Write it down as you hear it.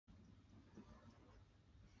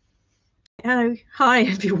Hello, hi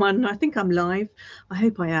everyone. I think I'm live. I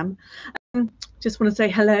hope I am. Just want to say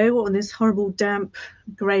hello on this horrible, damp,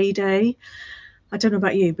 grey day. I don't know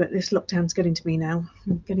about you, but this lockdown's getting to me now.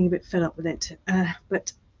 I'm getting a bit fed up with it.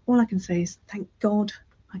 But all I can say is thank God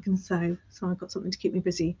I can sew. So I've got something to keep me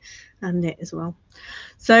busy and knit as well.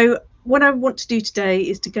 So what I want to do today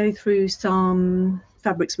is to go through some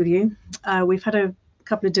fabrics with you. We've had a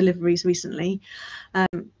couple of deliveries recently.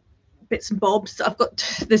 Bits and bobs.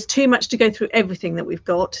 There's too much to go through everything that we've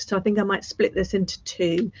got, so I think I might split this into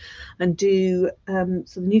two and do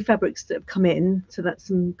some new fabrics that have come in. So that's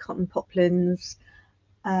some cotton poplins,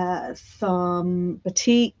 some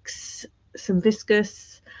batiks, some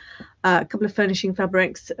viscose, a couple of furnishing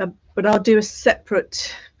fabrics, but I'll do a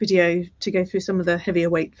separate video to go through some of the heavier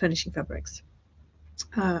weight furnishing fabrics.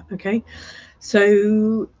 Okay,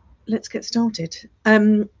 so let's get started.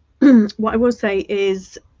 What I will say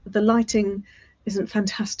is the lighting isn't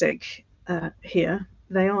fantastic here.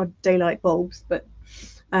 They are daylight bulbs, but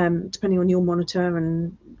depending on your monitor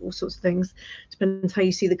and all sorts of things, depends how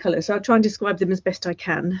you see the colour. So I'll try and describe them as best I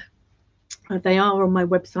can. They are on my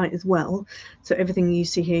website as well, so everything you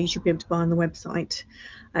see here you should be able to buy on the website,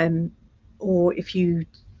 or if you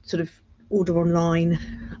sort of order online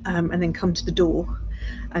and then come to the door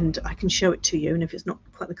and I can show it to you, and if it's not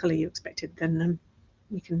quite the colour you expected, then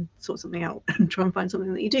we can sort something out and try and find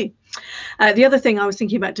something that you do. The other thing I was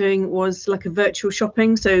thinking about doing was like a virtual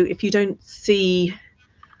shopping. So if you don't see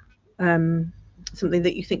something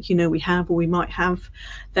that you think we have or we might have,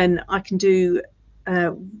 then I can do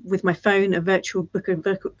with my phone a virtual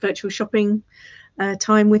shopping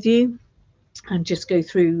time with you and just go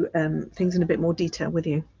through things in a bit more detail with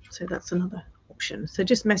you. So that's another option. So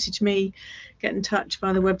just message me, get in touch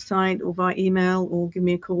via the website or via email or give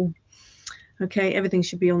me a call. Okay, everything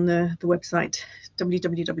should be on the website,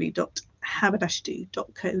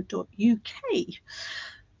 www.haberdashdoo.co.uk.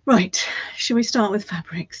 Right, shall we start with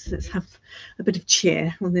fabrics? Let's have a bit of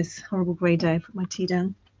cheer on this horrible grey day. Put my tea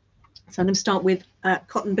down. So I'm going to start with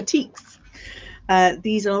cotton batiks.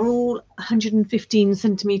 These are all 115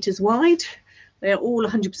 centimetres wide. They are all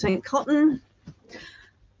 100% cotton.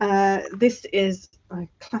 This is a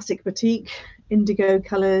classic batik, indigo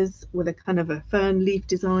colours with a kind of a fern leaf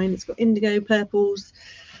design. It's got indigo, purples,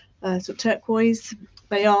 sort of turquoise.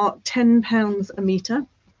 They are £10 a metre.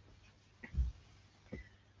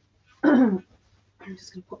 I'm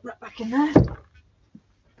just going to put that back in there.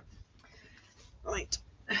 Right,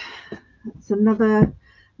 it's another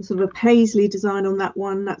sort of a paisley design on that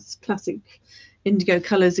one. That's classic indigo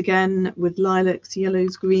colours again, with lilacs,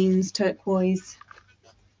 yellows, greens, turquoise.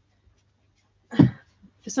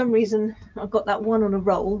 For some reason I've got that one on a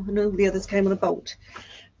roll and all the others came on a bolt,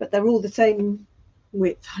 but they're all the same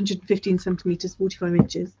width, 115 centimetres, 45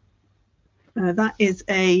 inches. That is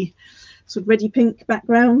a sort of reddy pink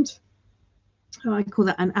background. I call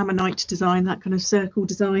that an ammonite design, that kind of circle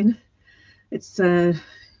design. It's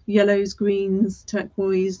yellows, greens,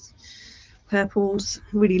 turquoise, purples,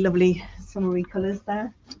 really lovely summery colours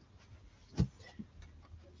there.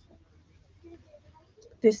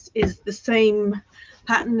 This is the same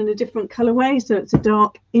pattern in a different colourway, so it's a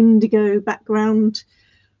dark indigo background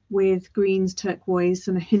with greens, turquoise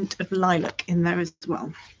and a hint of lilac in there as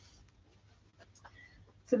well.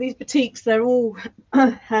 So these batiks, they're all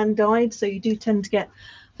hand dyed, so you do tend to get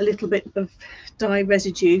a little bit of dye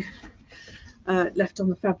residue left on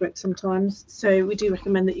the fabric sometimes, so we do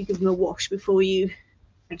recommend that you give them a wash before you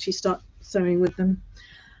actually start sewing with them.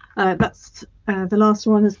 That's the last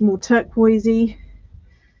one is more turquoisey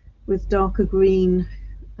with darker green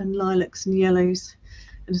and lilacs and yellows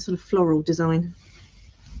and a sort of floral design.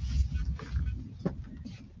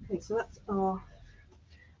 Okay, so that's our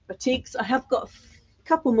batiks. I have got a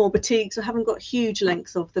couple more batiks. I haven't got huge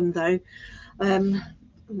lengths of them though.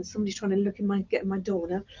 Somebody's trying to get in my door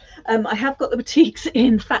now. I have got the batiks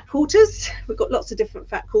in fat quarters. We've got lots of different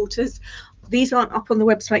fat quarters. These aren't up on the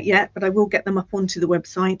website yet, but I will get them up onto the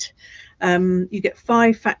website. You get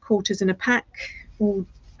 5 fat quarters in a pack, all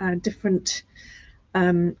different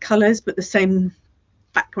colours, but the same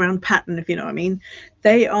background pattern, if you know what I mean.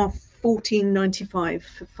 They are £14.95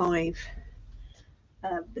 for 5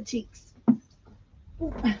 batiks.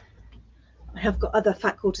 I have got other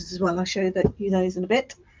fat quarters as well. I'll show you those in a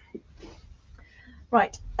bit.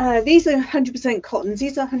 Right, these are 100% cottons.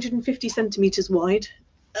 These are 150 centimetres wide,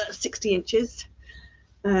 60 inches.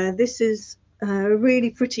 This is a really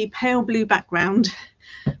pretty pale blue background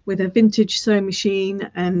with a vintage sewing machine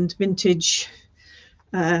and vintage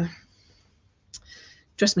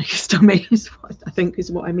dressmaker's dummy, is what I think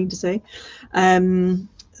is what I mean to say.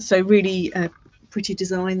 So really pretty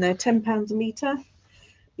design. They're £10 a metre.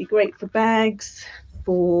 Be great for bags,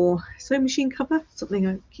 for sewing machine cover, something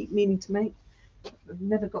I keep meaning to make. I've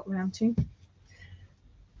never got around to.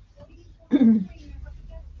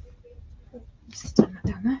 Just turn that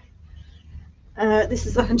down there. This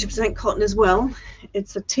is 100% cotton as well.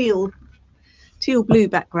 It's a teal blue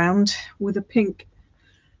background with a pink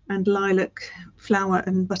and lilac flower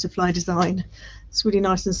and butterfly design. It's really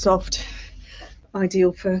nice and soft,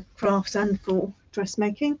 ideal for crafts and for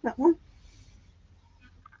dressmaking, that one.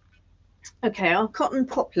 Okay, our cotton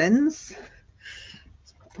poplins.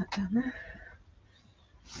 Let's put that down there.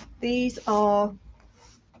 These are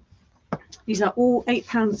all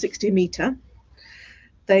 £8.60 a metre.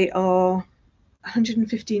 They are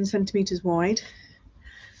 115 centimetres wide,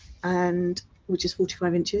 and which is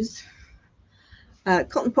 45 inches.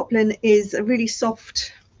 Cotton poplin is a really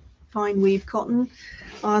soft, fine weave cotton.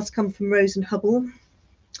 Ours come from Rose and Hubble,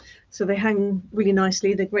 so they hang really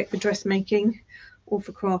nicely. They're great for dressmaking or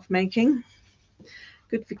for craft making.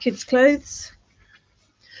 Good for kids' clothes.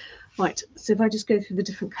 Right, so if I just go through the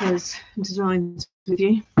different colours and designs with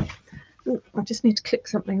you. Oh, I just need to click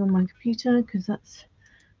something on my computer because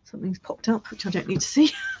something's popped up which I don't need to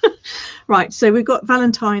see. Right, so we've got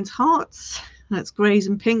Valentine's hearts. That's greys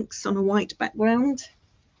and pinks on a white background.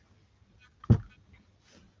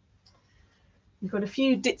 We've got a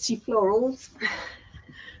few ditzy florals.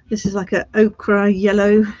 This is like an ochre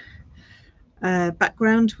yellow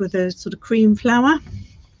background with a sort of cream flower.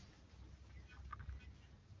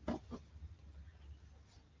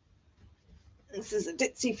 This is a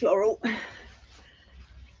ditzy floral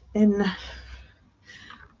in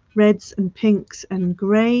reds and pinks and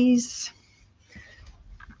greys.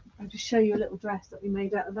 I'll just show you a little dress that we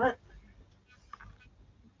made out of that.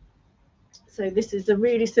 So this is a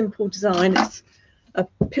really simple design. It's a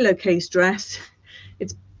pillowcase dress.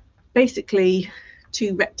 It's basically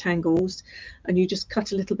 2 rectangles, and you just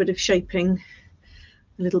cut a little bit of shaping,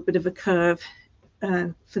 a little bit of a curve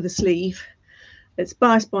for the sleeve. It's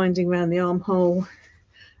bias binding around the armhole,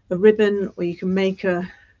 a ribbon, or you can make a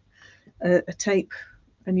tape,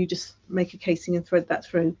 and you just make a casing and thread that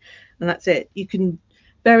through, and that's it. You can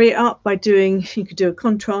vary it up by you could do a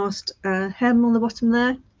contrast hem on the bottom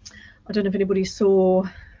there. I don't know if anybody saw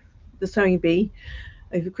the Sewing Bee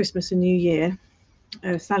over Christmas and New Year.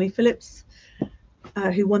 Sally Phillips,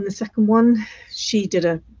 who won the second one, she did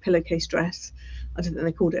a pillowcase dress. I don't think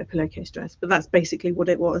they called it a pillowcase dress, but that's basically what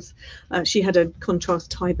it was. She had a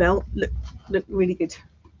contrast tie belt, looked really good.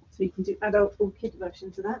 So you can do adult or kid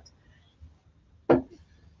versions of that.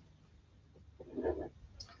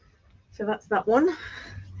 So that's that one.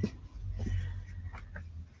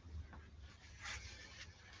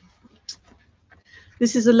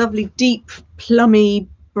 This is a lovely deep plummy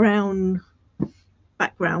brown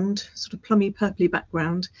background, sort of plummy purpley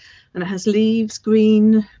background, and it has leaves,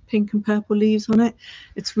 green, pink and purple leaves on it.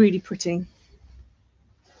 It's really pretty.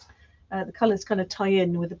 The colours kind of tie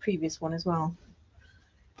in with the previous one as well.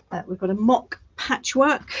 We've got a mock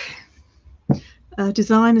patchwork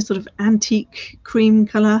design, a sort of antique cream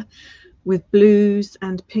colour with blues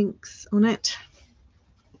and pinks on it.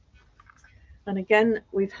 And again,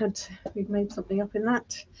 we've made something up in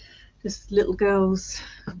that. This little girl's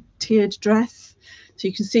tiered dress, so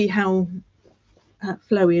you can see how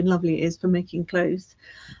flowy and lovely it is for making clothes.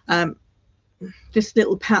 This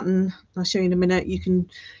little pattern I'll show you in a minute. You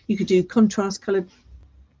could do contrast coloured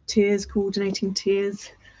tiers, coordinating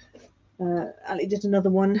tiers. Ali did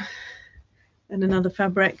another one and another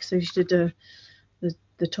fabric, so she did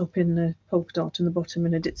the top in the polka dot and the bottom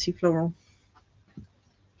in a ditzy floral.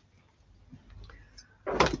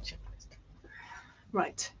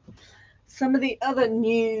 Right, some of the other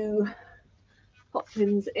new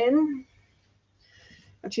poplins in.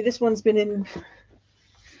 Actually, this one's been in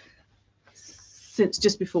since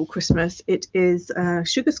just before Christmas. It is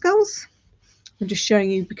sugar skulls. I'm just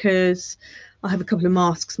showing you because I have a couple of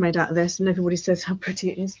masks made out of this, and everybody says how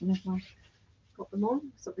pretty it is whenever I've got them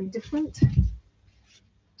on. Something different.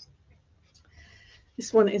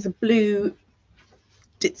 This one is a blue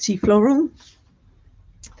ditzy floral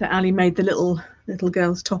that Ali made the little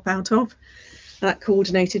girl's top out of. That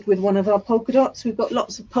coordinated with one of our polka dots. We've got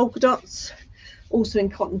lots of polka dots, also in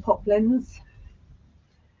cotton poplins,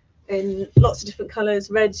 in lots of different colours: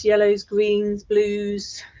 reds, yellows, greens,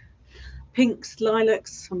 blues, pinks,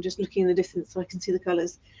 lilacs. I'm just looking in the distance so I can see the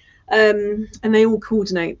colours. And they all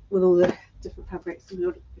coordinate with all the different fabrics. We've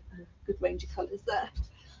got a good range of colours there.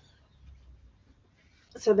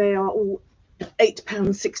 So they are all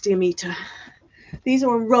 £8.60 a metre. These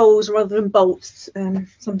are on rolls rather than bolts.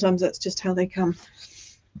 Sometimes that's just how they come.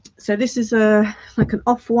 So this is like an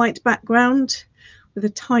off-white background with a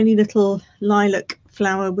tiny little lilac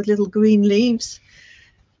flower with little green leaves.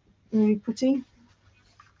 Very pretty.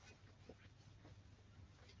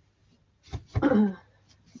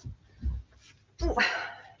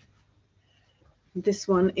 This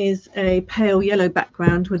one is a pale yellow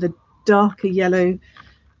background with a darker yellow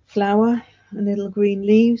flower and little green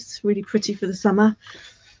leaves. Really pretty for the summer.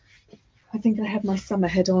 I think I had my summer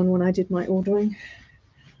head on when I did my ordering.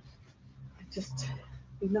 Just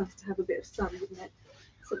be nice to have a bit of sun, wouldn't it?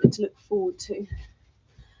 Something to look forward to.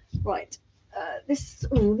 Right, this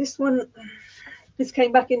one, this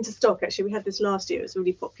came back into stock actually. We had this last year. It was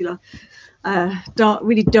really popular.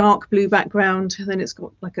 Really dark blue background, and then it's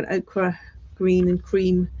got like an ochre green and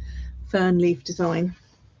cream fern leaf design.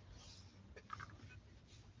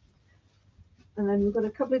 And then we've got a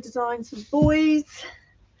couple of designs for boys.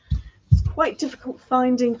 It's quite difficult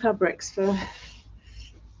finding fabrics for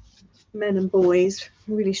men and boys.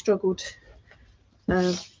 Really struggled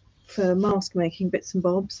for mask making bits and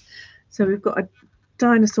bobs. So we've got a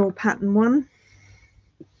dinosaur pattern one,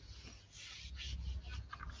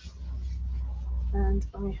 and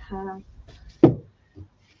I have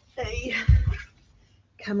a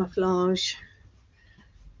camouflage.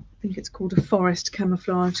 I think it's called a forest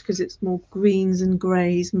camouflage because it's more greens and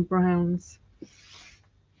greys and browns.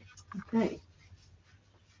 Okay.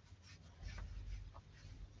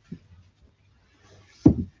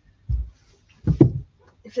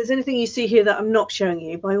 If there's anything you see here that I'm not showing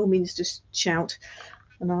you, by all means just shout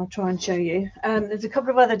and I'll try and show you. There's a couple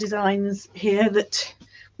of other designs here that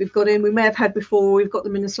we've got in. We may have had before. We've got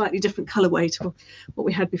them in a slightly different colourway to what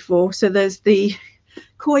we had before. So there's the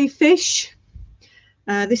koi fish.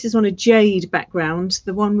 This is on a jade background.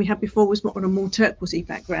 The one we had before was on a more turquoisey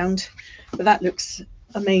background, but that looks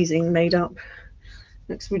amazing made up.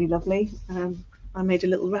 Looks really lovely. I made a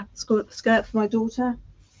little wrap skirt for my daughter.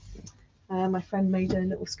 My friend made a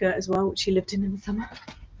little skirt as well, which she lived in the summer.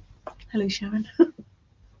 Hello, Sharon.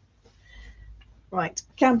 Right,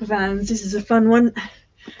 camper vans. This is a fun one.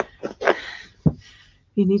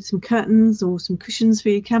 You need some curtains or some cushions for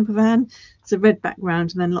your camper van. It's a red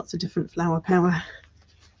background and then lots of different flower power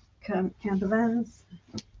camper vans.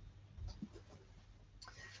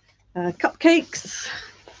 Cupcakes.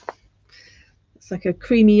 It's like a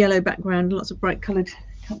creamy yellow background, lots of bright coloured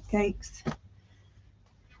cupcakes.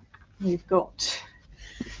 We've got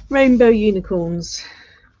rainbow unicorns.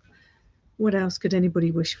 What else could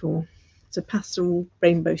anybody wish for? It's a pastel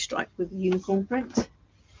rainbow stripe with a unicorn print.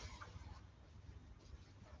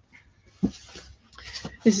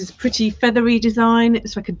 This is a pretty feathery design.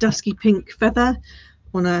 It's like a dusky pink feather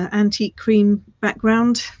on an antique cream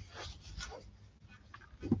background.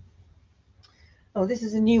 Oh, this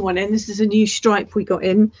is a new one, and this is a new stripe we got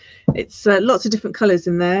in. It's lots of different colours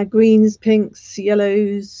in there: greens, pinks,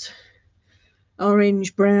 yellows,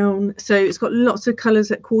 orange, brown. So it's got lots of colours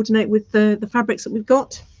that coordinate with the fabrics that we've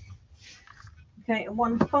got. Okay, and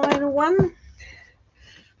one final one,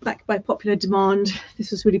 back by popular demand.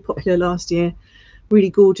 This was really popular last year. Really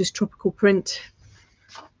gorgeous tropical print.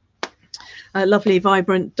 Lovely,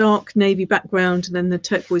 vibrant, dark navy background, and then the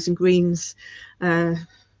turquoise and greens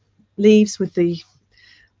leaves with the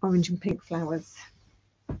orange and pink flowers.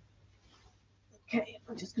 Okay,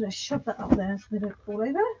 I'm just going to shove that up there so they don't fall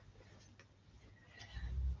over.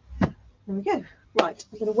 There we go. Right,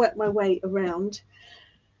 I'm going to work my way around.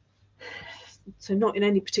 So not in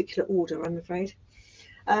any particular order, I'm afraid.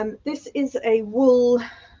 This is a wool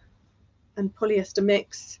and polyester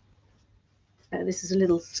mix. This is a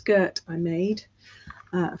little skirt I made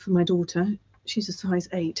for my daughter. She's a size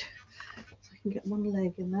 8, so I can get one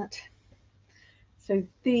leg in that. So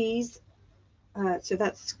these, so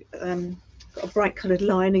that's got a bright coloured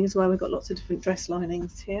lining as well. We've got lots of different dress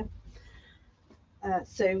linings here.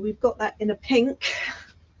 So we've got that in a pink,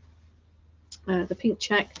 the pink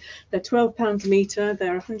check. They're £12 a metre.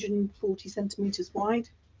 They're 140 centimetres wide.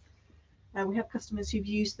 We have customers who've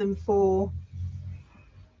used them for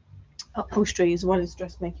upholstery as well as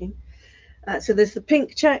dressmaking. So there's the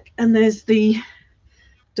pink check and there's the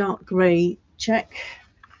dark grey check.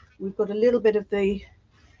 We've got a little bit of the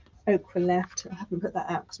ochre left. I haven't put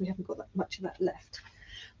that out because we haven't got that much of that left.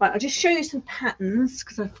 Right, I'll just show you some patterns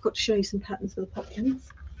because I forgot to show you some patterns for the pumpkins.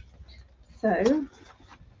 So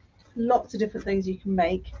lots of different things you can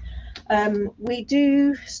make. We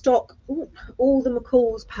do stock all the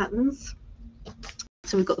McCall's patterns.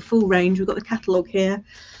 So we've got the full range. We've got the catalogue here.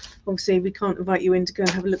 Obviously we can't invite you in to go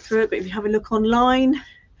and have a look through it, but if you have a look online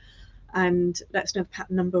and let us know the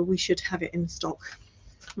pattern number, we should have it in stock.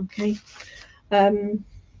 Okay,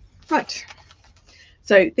 right,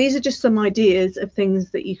 so these are just some ideas of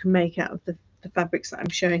things that you can make out of the fabrics that I'm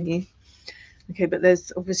showing you. Okay, but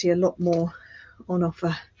there's obviously a lot more on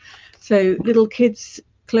offer. So little kids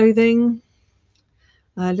clothing,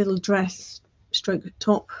 little dress stroke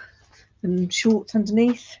top and shorts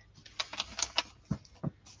underneath.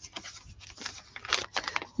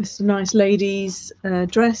 This is a nice ladies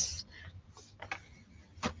dress.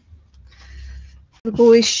 The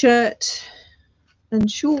boy's shirt and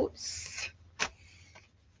shorts.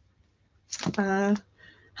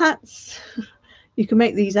 Hats. You can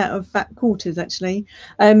make these out of fat quarters actually.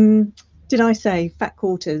 Did I say fat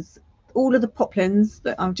quarters? All of the poplins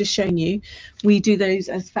that I've just shown you, we do those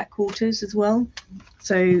as fat quarters as well.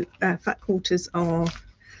 So fat quarters are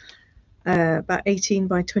about 18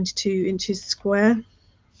 by 22 inches square.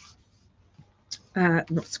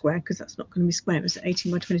 Not square, because that's not going to be square. It's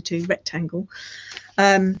 18 by 22 rectangle.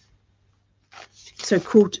 So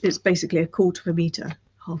it's basically a quarter of a meter,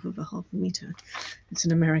 half a meter. It's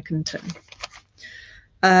an American term.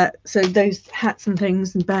 So those hats and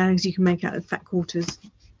things and bags you can make out of fat quarters.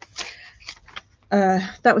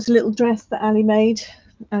 That was a little dress that Ali made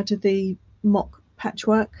out of the mock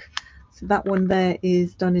patchwork. So that one there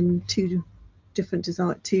is done in two different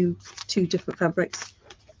fabrics.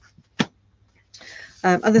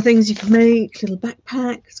 Other things you can make, little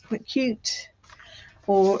backpack, it's quite cute,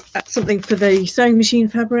 or something for the sewing machine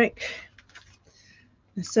fabric,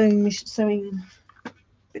 a sewing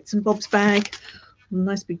bits and bobs bag, a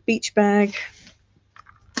nice big beach bag,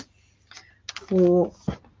 or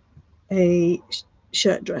a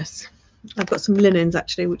shirt dress. I've got some linens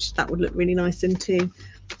actually, which that would look really nice in too.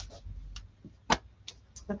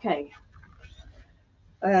 Okay,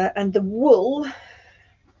 and the wool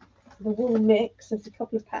mix, there's a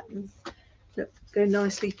couple of patterns that go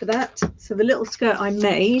nicely for that. So the little skirt I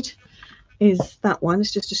made is that one.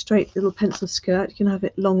 It's just a straight little pencil skirt. You can have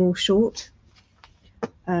it long or short,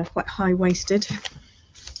 quite high-waisted.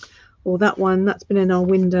 Or that one, that's been in our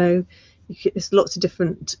window. There's lots of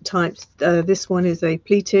different types. This one is a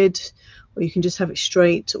pleated, or you can just have it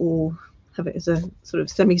straight or have it as a sort of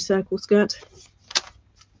semicircle skirt.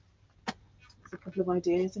 There's a couple of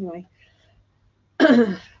ideas anyway.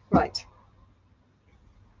 Right.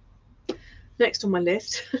 Next on my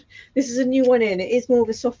list, this is a new one in. It is more of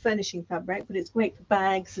a soft furnishing fabric, but it's great for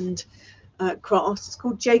bags and crafts. It's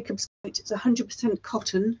called Jacob's Coat. It's 100%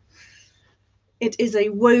 cotton. It is a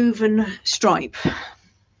woven stripe.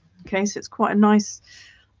 Okay, so it's quite a nice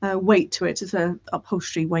weight to it. It's a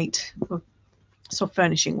upholstery weight, or soft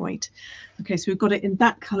furnishing weight. Okay, so we've got it in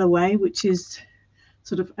that colourway, which is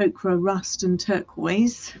sort of ochre, rust and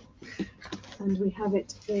turquoise. And we have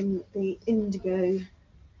it in the indigo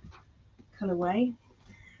colourway.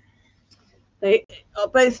 They are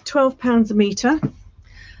both £12 a metre,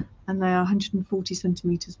 and they are 140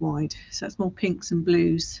 centimetres wide. So that's more pinks and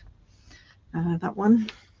blues. That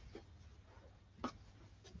one.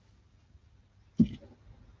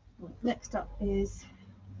 Next up is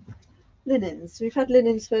linens. So we've had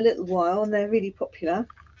linens for a little while, and they're really popular.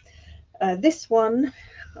 This one,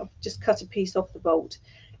 I've just cut a piece off the bolt.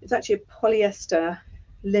 It's actually a polyester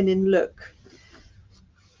linen look,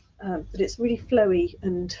 but it's really flowy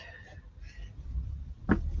and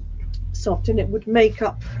soft, and it would make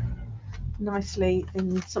up nicely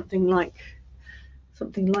in something like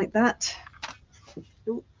that.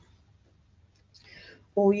 Ooh.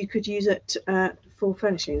 Or you could use it for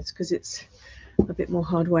furnishings because it's a bit more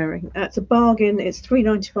hard wearing. It's a bargain. It's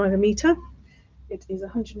 £3.95 a metre. It is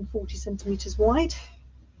 140 centimetres wide.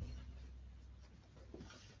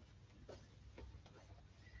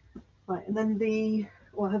 Right, and then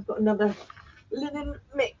I've got another linen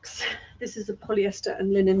mix. This is a polyester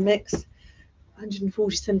and linen mix,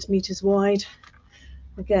 140 centimetres wide.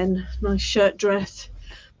 Again, nice shirt dress,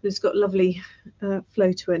 but it's got lovely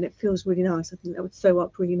flow to it, and it feels really nice. I think that would sew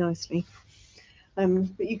up really nicely.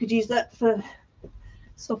 But you could use that for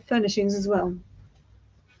soft furnishings as well.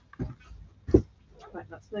 Right,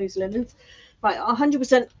 that's those linens. Right,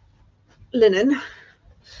 100% linen.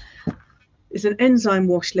 It's an enzyme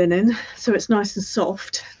wash linen, so it's nice and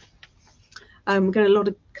soft. We get a lot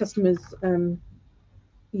of customers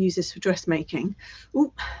use this for dressmaking,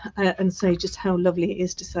 and say just how lovely it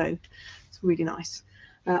is to sew. It's really nice.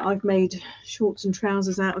 I've made shorts and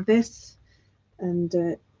trousers out of this, and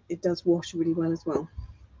it does wash really well as well.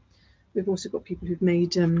 We've also got people who've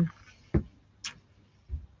made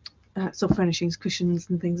soft furnishings, cushions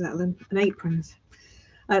and things out of them, and aprons.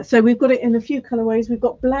 So we've got it in a few colourways. We've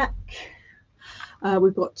got black,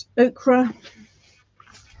 we've got ochre,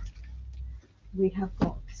 we have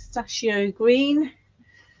got pistachio green.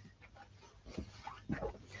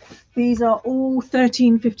 These are all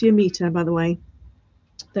 £13.50 a metre, by the way.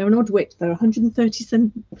 They're an odd width. They're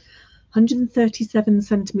 137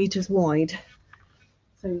 centimetres wide.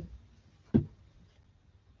 So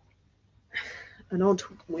an odd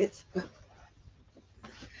width, but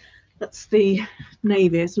that's the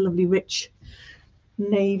navy. It's a lovely rich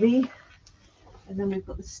navy, and then we've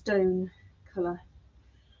got the stone colour,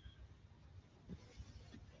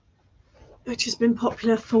 which has been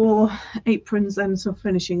popular for aprons and soft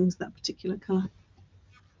furnishings, that particular colour.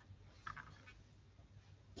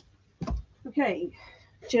 Okay,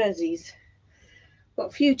 jerseys. Got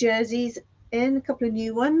a few jerseys in, a couple of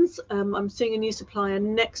new ones. I'm seeing a new supplier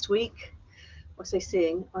next week. I say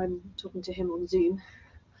seeing, I'm talking to him on Zoom,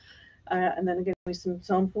 and then I'm going to do some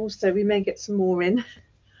samples, so we may get some more in.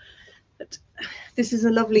 But this is a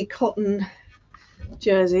lovely cotton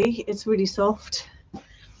jersey. It's really soft.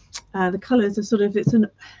 The colours are sort of,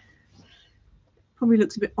 probably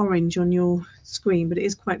looks a bit orange on your screen, but it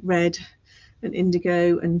is quite red and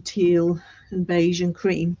indigo and teal and beige and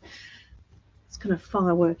cream. It's kind of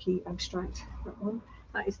fireworky, abstract, that one.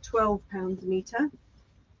 That is £12 a metre.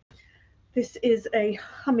 This is a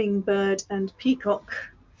hummingbird and peacock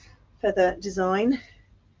feather design.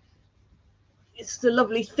 It's a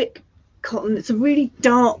lovely thick cotton. It's a really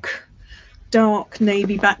dark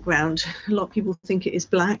navy background. A lot of people think it is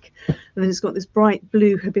black, and then it's got this bright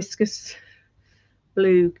blue hibiscus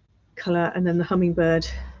blue colour, and then the hummingbird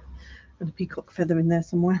and a peacock feather in there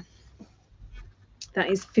somewhere. That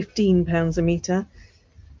is £15 a metre.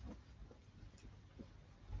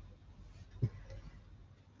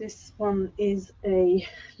 This one is a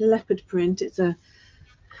leopard print. It's a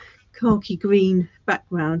khaki green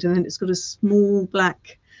background, and then it's got a small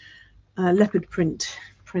black leopard print.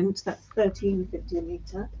 That's £13.50 a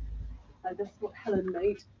metre. That's what Helen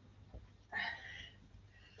made.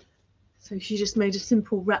 So she just made a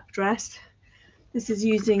simple wrap dress. This is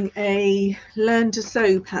using a learn to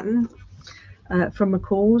sew pattern from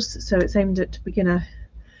McCall's, so it's aimed at beginner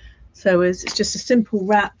sewers. It's just a simple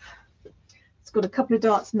wrap. It's got a couple of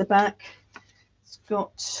darts in the back. It's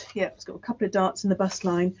got a couple of darts in the bust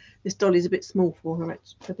line. This dolly's a bit small for her,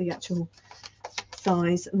 for the actual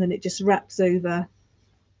size, and then it just wraps over,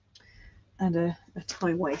 and a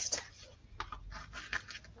tie waist. Pop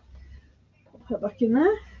her back in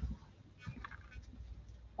there.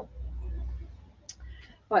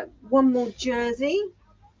 Right, one more jersey.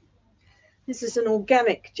 This is an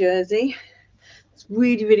organic jersey. It's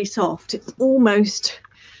really, really soft. It's almost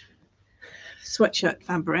sweatshirt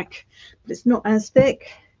fabric, but it's not as thick,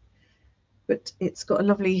 but it's got a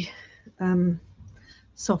lovely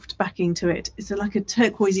soft backing to it. It's like a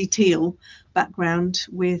turquoisey teal background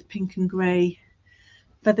with pink and grey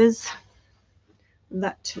feathers. And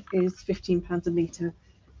that is £15 a metre.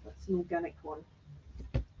 That's an organic one.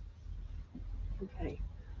 Okay.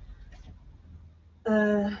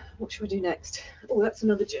 What should we do next? Oh, that's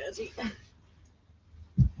another jersey.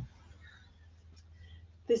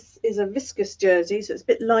 This is a viscose jersey, so it's a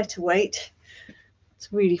bit lighter weight.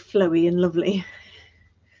 It's really flowy and lovely.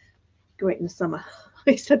 Great in the summer.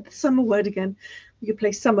 I said the summer word again. We could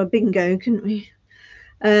play summer bingo, couldn't we?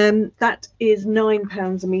 That is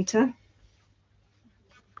 £9 a metre.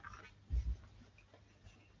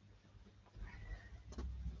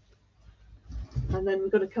 And then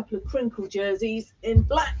we've got a couple of crinkle jerseys in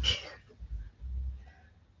black.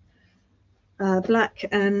 Black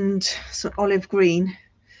and sort of olive green,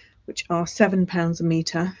 which are £7 a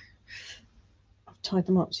metre. I've tied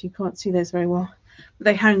them up so you can't see those very well. But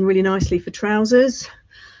they hang really nicely for trousers.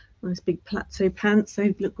 Nice big plateau pants,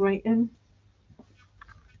 they look great in.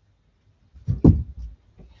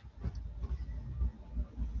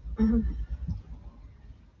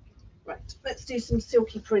 Right, let's do some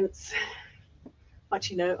silky prints.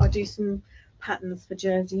 Actually, no, I'll do some patterns for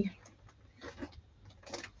jersey.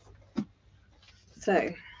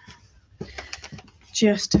 So,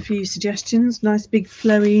 just a few suggestions. Nice big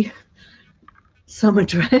flowy summer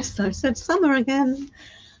dress. I said summer again.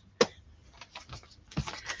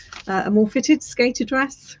 A more fitted skater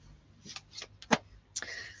dress.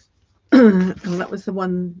 And that was the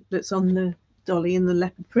one that's on the dolly in the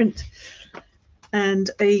leopard print. And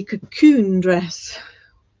a cocoon dress,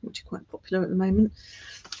 which are quite popular at the moment.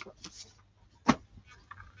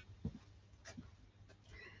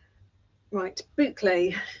 Right,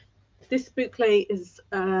 boucle. This boucle is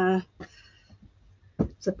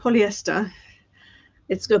it's a polyester.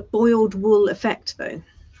 It's got a boiled wool effect though,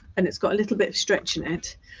 and it's got a little bit of stretch in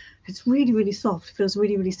it. It's really, really soft. It feels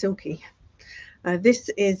really, really silky. This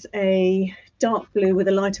is a dark blue with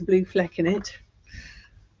a lighter blue fleck in it.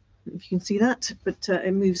 If you can see that, but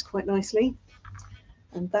it moves quite nicely.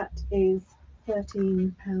 And that is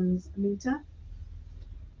 £13 a metre.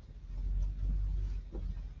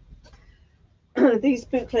 These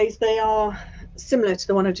boucles, they are similar to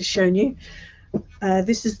the one I've just shown you.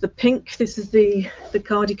 This is the pink. This is the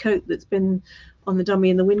cardi coat that's been on the dummy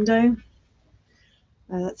in the window.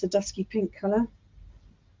 That's a dusky pink colour.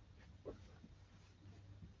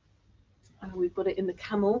 We've got it in the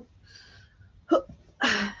camel.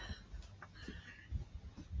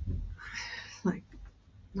 Like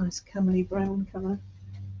nice camely brown colour.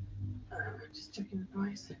 Just checking the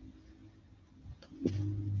price.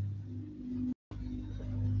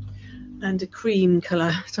 And a cream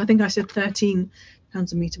colour. So I think I said £13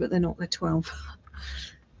 a metre, but they're not, they're 12.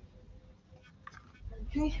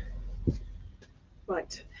 Okay.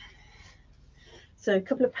 Right. So a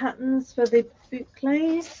couple of patterns for the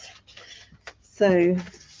bouclés. So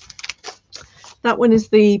that one is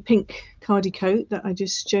the pink cardi coat that I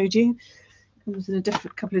just showed you. Comes in a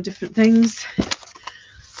couple of different things.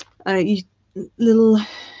 Little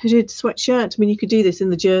hooded sweatshirt. I mean, you could do this in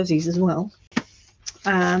the jerseys as well.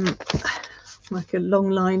 Like a long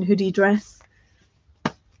line hoodie dress.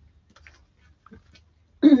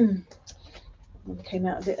 Came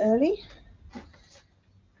out a bit early.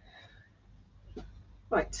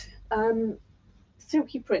 Right,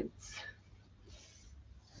 silky prints.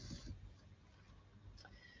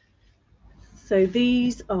 So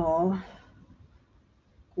these are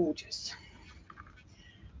gorgeous.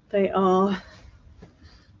 They've got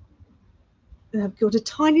a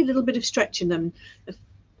tiny little bit of stretch in them.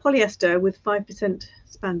 Polyester with 5%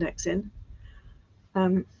 spandex in.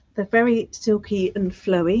 They're very silky and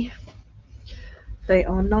flowy. They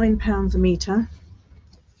are £9 a metre.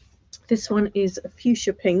 This one is a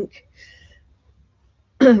fuchsia pink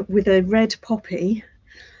with a red poppy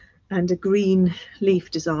and a green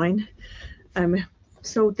leaf design.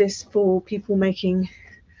 Sold this for people making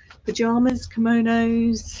pyjamas,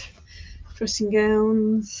 kimonos, dressing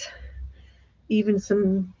gowns, even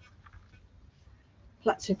some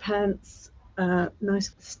palazzo pants.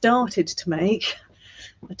 Nice. Started to make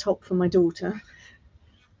a top for my daughter.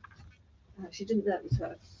 She didn't know it was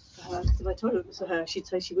her. If I told her it was for her, she'd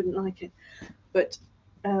say she wouldn't like it. But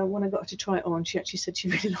when I got her to try it on, she actually said she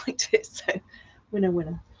really liked it. So winner,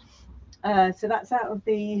 winner. So that's out of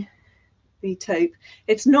the taupe.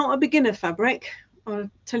 It's not a beginner fabric, I'll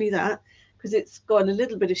tell you that, because it's got a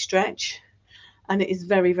little bit of stretch and it is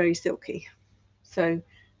very, very silky. So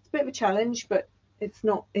it's a bit of a challenge, but it's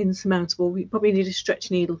not insurmountable. We probably need a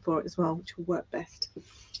stretch needle for it as well, which will work best.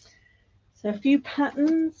 So a few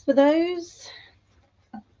patterns for those.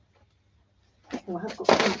 Oh, I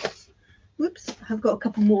have got a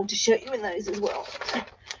couple more to show you in those as well.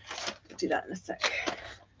 I'll do that in a sec.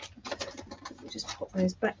 Just pop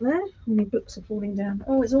those back there. How many books are falling down?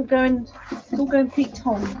 Oh, it's all going Pete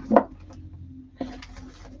Tom.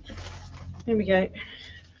 Here we go.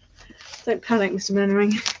 Don't panic, Mr.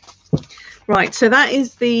 Mannering. Right, so that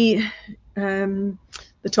is the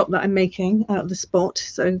top that I'm making out of the spot.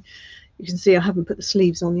 So you can see I haven't put the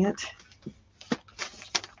sleeves on yet.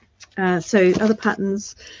 So other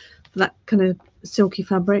patterns for that kind of silky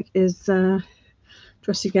fabric is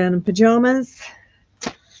dressing gown and pajamas.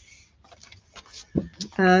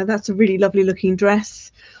 That's a really lovely looking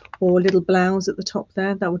dress or a little blouse at the top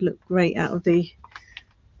there. That would look great out of the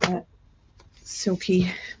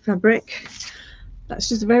silky fabric. That's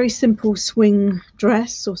just a very simple swing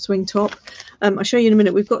dress or swing top. I'll show you in a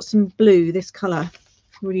minute. We've got some blue, this colour,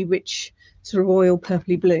 really rich sort of royal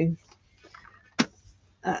purpley blue,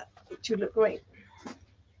 which would look great.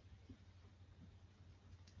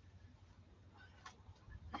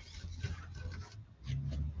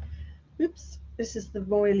 Oops, this is the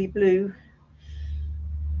royally blue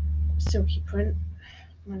silky print.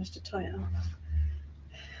 Managed to tie it up.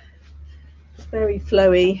 It's very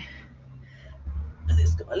flowy. And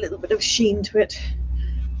it's got a little bit of sheen to it.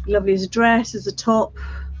 Lovely as a dress, as a top.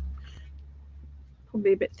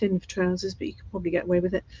 Probably a bit thin for trousers, but you could probably get away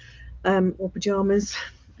with it. Or pajamas.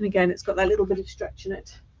 And again, it's got that little bit of stretch in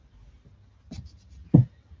it.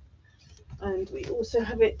 And we also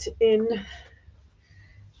have it in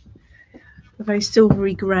a very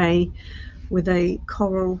silvery grey with a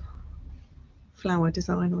coral flower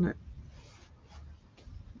design on it.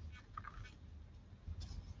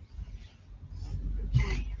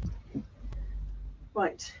 Okay.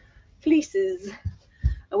 Right, fleeces.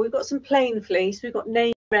 We've got some plain fleece. We've got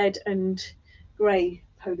navy red and grey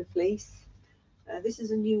polar fleece. This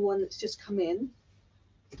is a new one that's just come in.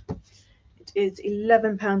 It is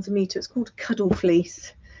 £11 a metre. It's called cuddle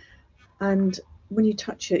fleece, and when you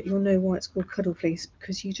touch it, you'll know why it's called cuddle fleece,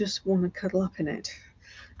 because you just want to cuddle up in it.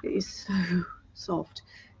 It is so soft.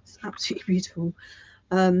 It's absolutely beautiful.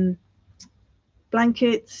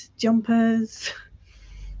 Blankets, jumpers,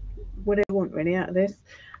 whatever you want really out of this.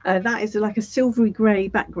 That is like a silvery grey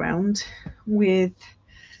background with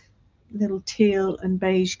little teal and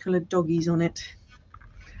beige coloured doggies on it.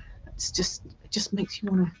 It just makes you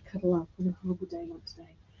want to cuddle up on a horrible day like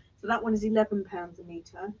today. So that one is £11 a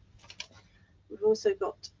metre. We've also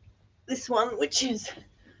got this one, which is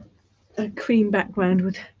a cream background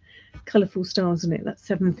with colourful stars on it. That's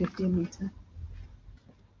 £7.50 a metre.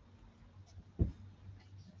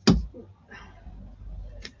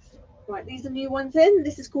 Right, these are new ones in.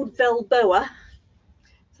 This is called Velboa.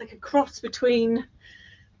 It's like a cross between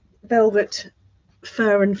velvet,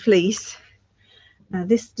 fur and fleece. Now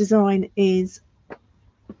this design is,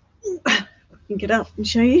 I can get up and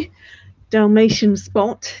show you, Dalmatian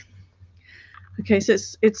spot. Okay, so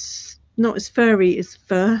it's not as furry as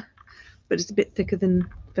fur, but it's a bit thicker than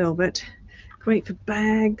velvet. Great for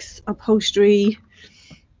bags, upholstery,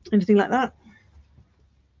 anything like that.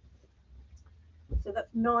 So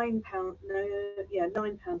that's £9.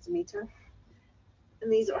 £9 a metre.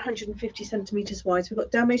 And these are 150 centimetres wide. So we've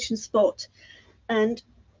got Dalmatian spot, and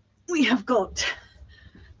we have got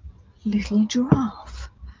little giraffe,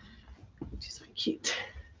 which is very cute.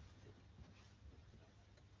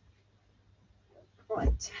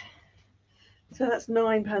 Right. So that's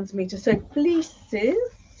 £9 a metre. So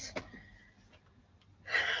fleeces.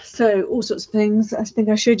 So all sorts of things. I think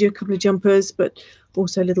I showed you a couple of jumpers, but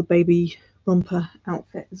also a little baby romper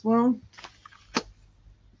outfit as well.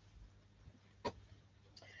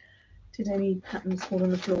 Did any patterns fall on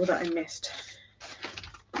the floor that I missed?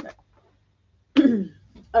 No.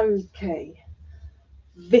 Okay.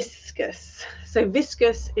 Viscose. So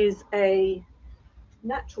viscose is a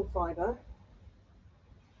natural fibre.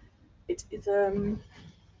 It's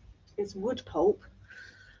wood pulp,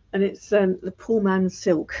 and it's the poor man's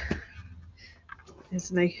silk.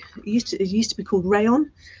 It used to be called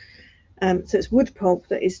rayon. So it's wood pulp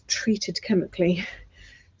that is treated chemically.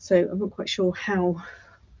 So I'm not quite sure how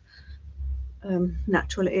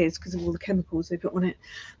natural it is because of all the chemicals they put on it,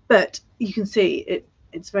 but you can see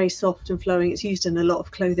it's very soft and flowing. It's used in a lot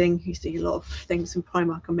of clothing. You see a lot of things in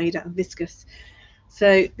Primark are made out of viscose.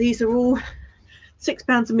 So these are all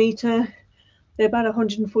 £6 a metre. They're about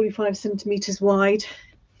 145 centimetres wide.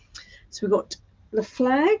 So we've got the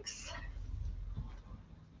flags.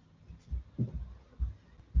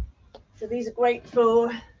 So these are great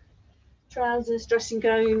for trousers, dressing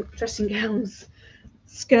gowns,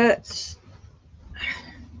 skirts,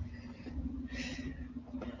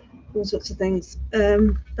 all sorts of things.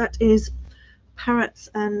 That is parrots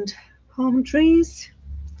and palm trees.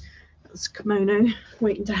 That's kimono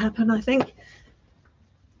waiting to happen, I think.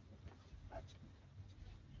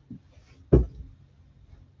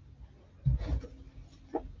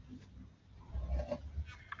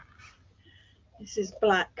 This is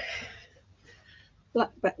black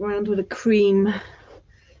background with a cream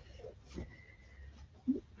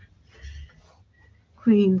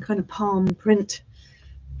kind of palm print,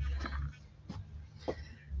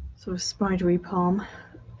 sort of spidery palm.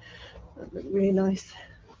 That look really nice.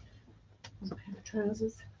 There's a pair of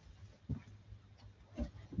trousers.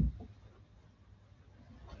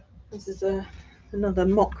 This is another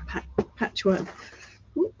mock patchwork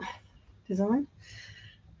design.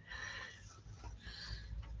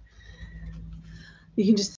 You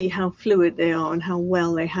can just see how fluid they are and how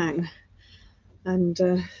well they hang and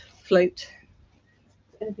float.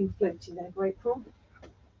 Anything floating they're great for.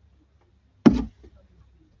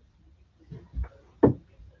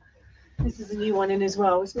 This is a new one in as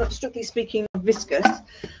well. It's not strictly speaking of viscose.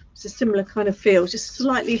 It's a similar kind of feel, just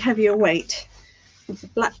slightly heavier weight. It's a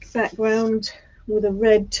black background with a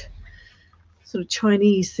red sort of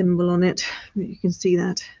Chinese symbol on it. You can see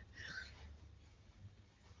that.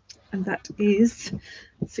 And that is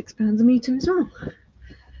 £6 a metre as well.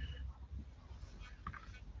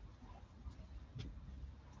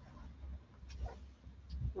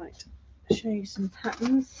 Right, I'll show you some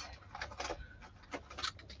patterns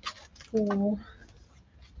for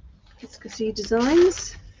viscose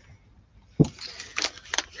designs.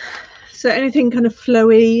 So anything kind of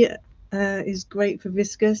flowy is great for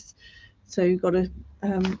viscose. So you've got a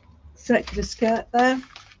circular skirt there.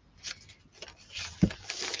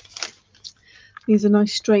 These are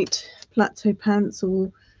nice straight plateau pants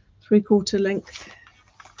or 3/4 length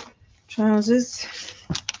trousers.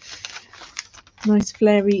 Nice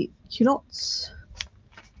flary culottes.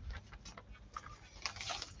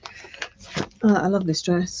 I love this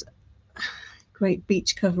dress. Great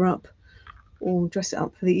beach cover up or dress it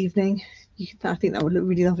up for the evening. I think that would look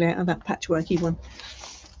really lovely out of that patchworky one.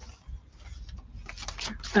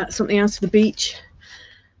 Something else for the beach.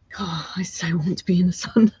 God, I so want to be in the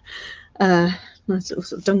sun. Nice little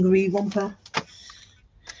sort of dungaree romper.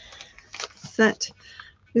 set,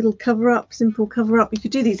 little cover up, simple cover up. You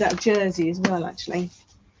could do these out of jersey as well, actually.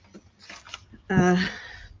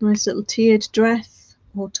 Nice little tiered dress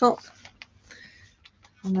or top.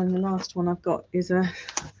 And then the last one I've got is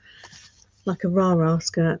like a rah-rah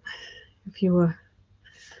skirt. If you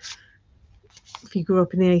grew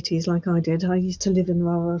up in the 80s like I did, I used to live in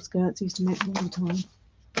rah-rah skirts. I used to make them all the time.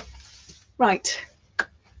 Right.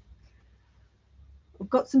 I've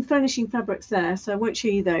got some furnishing fabrics there, so I won't show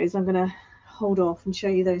you those. I'm going to hold off and show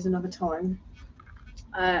you those another time.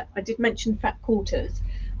 I did mention fat quarters.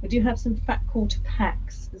 I do have some fat quarter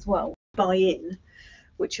packs as well, buy in,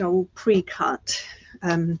 which I will pre-cut,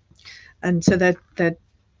 and so they're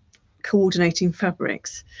coordinating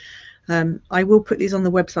fabrics. I will put these on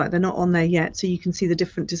the website. They're not on there yet, so you can see the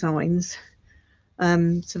different designs.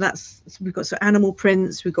 So we've got some animal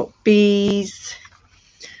prints, we've got bees,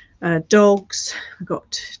 dogs, we've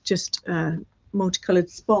got just multicolored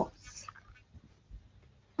spots.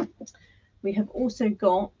 We have also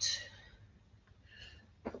got,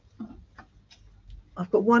 I've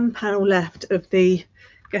got one panel left of the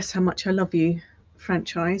Guess How Much I Love You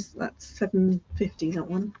franchise. That's £7.50, that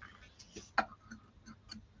one.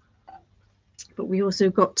 But we also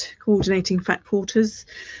got coordinating fat quarters.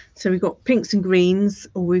 So we've got pinks and greens,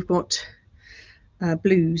 or we've got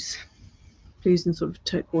blues and sort of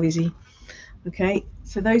turquoisey. Okay,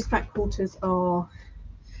 so those fat quarters are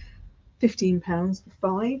 £15 for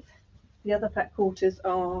 5. The other fat quarters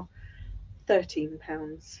are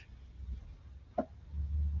 £13.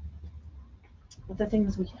 Other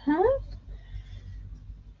things we have,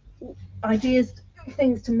 ideas,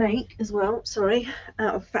 things to make as well, sorry,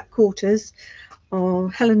 out of fat quarters.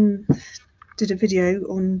 Helen did a video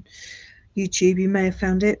on YouTube, you may have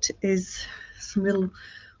found it, is some little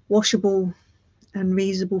washable and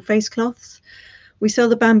reusable face cloths. We sell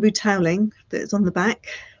the bamboo toweling that's on the back,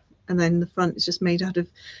 and then the front is just made out of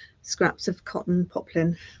scraps of cotton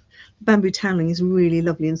poplin. Bamboo toweling is really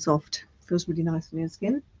lovely and soft, feels really nice on your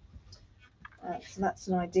skin. So that's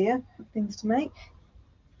an idea of things to make.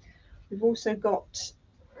 We've also got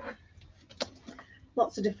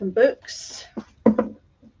lots of different books.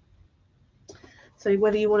 So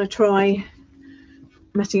whether you want to try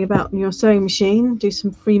messing about in your sewing machine, do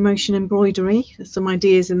some free motion embroidery. There's some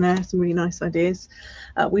ideas in there, some really nice ideas.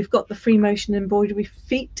 We've got the free motion embroidery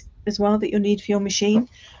feet as well that you'll need for your machine.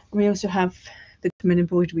 And we also have the Gutterman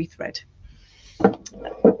embroidery thread.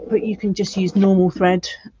 But you can just use normal thread,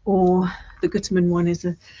 or the Gutterman one is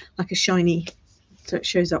like a shiny, so it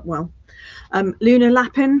shows up well. Luna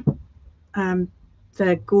Lappin,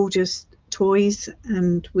 they're gorgeous toys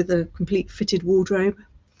and with a complete fitted wardrobe.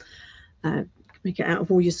 Make it out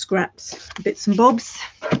of all your scraps, bits and bobs.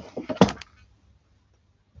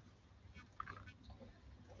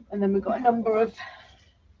 And then we've got a number of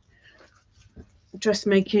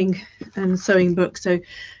dressmaking and sewing books. So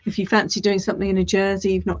if you fancy doing something in a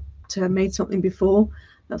jersey, you've not made something before,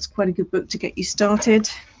 that's quite a good book to get you started.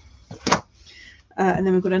 And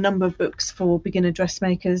then we've got a number of books for beginner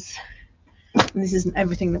dressmakers. And this isn't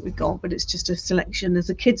everything that we've got, but it's just a selection. There's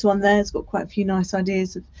a kids one there. It's got quite a few nice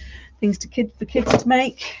ideas of things for kids to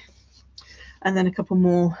make. And then a couple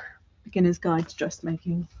more beginner's guide to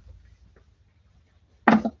dressmaking.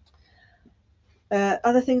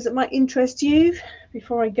 Other things that might interest you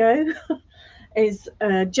before I go is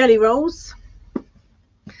jelly rolls.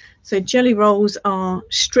 So jelly rolls are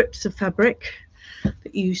strips of fabric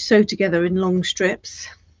that you sew together in long strips,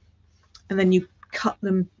 and then you cut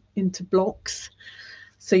them into blocks,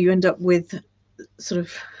 so you end up with sort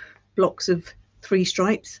of blocks of 3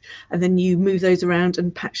 stripes, and then you move those around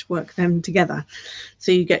and patchwork them together,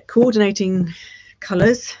 so you get coordinating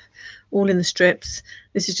colors all in the strips.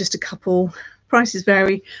 This is just a couple. Prices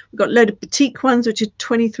vary. We've got a load of boutique ones which are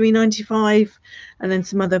 £23.95, and then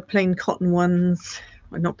some other plain cotton ones.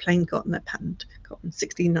 Well, not plain cotton, they're patterned cotton,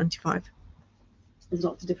 £16.95. There's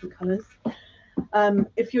lots of different colors.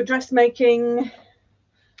 If you're dressmaking,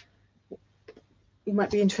 you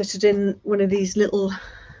might be interested in one of these little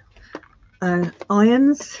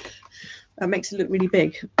irons. That makes it look really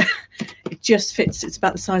big. It just fits, it's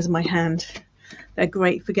about the size of my hand. They're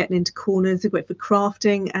great for getting into corners, they're great for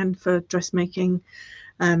crafting and for dressmaking.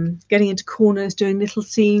 Getting into corners, doing little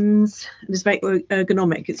seams, and it's very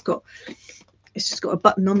ergonomic. It's just got a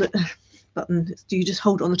button on the button. You just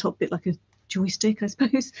hold it on the top bit like a joystick, I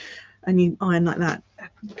suppose, and you iron like that.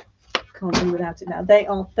 Can't do without it now. They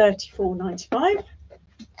are £34.95.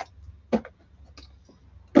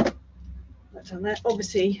 That's on there.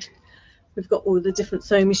 Obviously, we've got all the different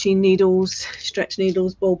sewing machine needles, stretch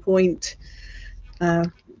needles, ballpoint,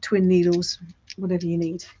 twin needles, whatever you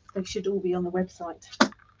need. They should all be on the website.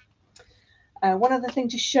 One other thing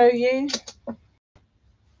to show you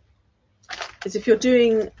is if you're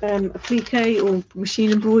doing applique or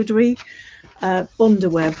machine embroidery, Bonder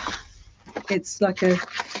web. It's like a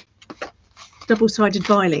double-sided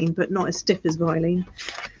violin, but not as stiff as violin.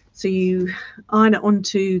 So you iron it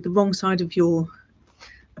onto the wrong side of your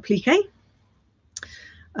applique,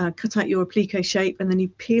 cut out your applique shape, and then you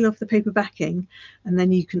peel off the paper backing, and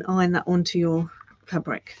then you can iron that onto your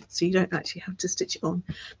fabric. So you don't actually have to stitch it on,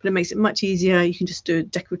 but it makes it much easier. You can just do a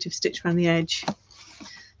decorative stitch around the edge.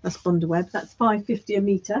 That's Bonder web. That's £5.50 a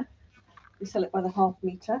metre. We sell it by the half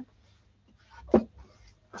metre.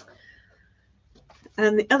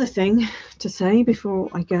 And the other thing to say before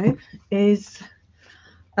I go is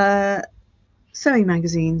sewing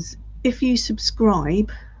magazines. If you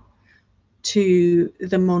subscribe to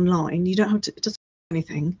them online, you don't have to, it doesn't cost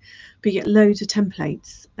anything, but you get loads of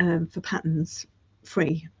templates for patterns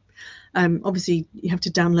free. Obviously you have to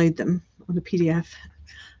download them on a PDF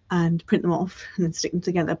and print them off and then stick them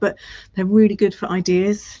together, but they're really good for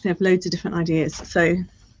ideas. They have loads of different ideas. So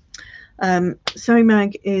Sewing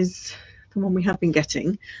Mag is the one we have been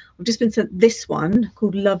getting. I've just been sent this one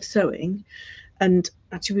called Love Sewing, and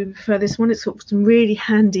actually we prefer this one. It's got some really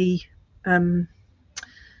handy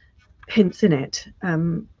hints in it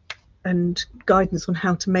and guidance on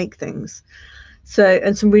how to make things. So,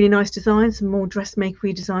 and some really nice designs, some more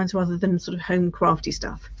dressmakery designs rather than sort of home crafty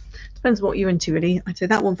stuff. Depends what you're into, really. I'd say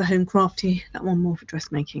that one for home crafty, that one more for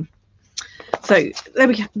dressmaking. So there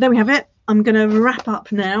we have it. I'm going to wrap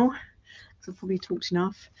up now because I've probably talked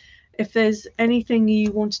enough. If there's anything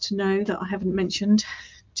you wanted to know that I haven't mentioned,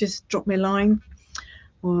 just drop me a line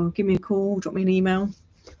or give me a call, drop me an email,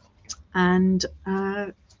 and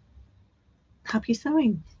happy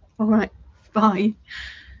sewing. All right, bye.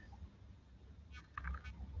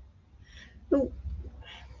 Oh,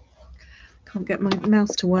 can't get my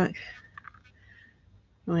mouse to work.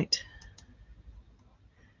 Right.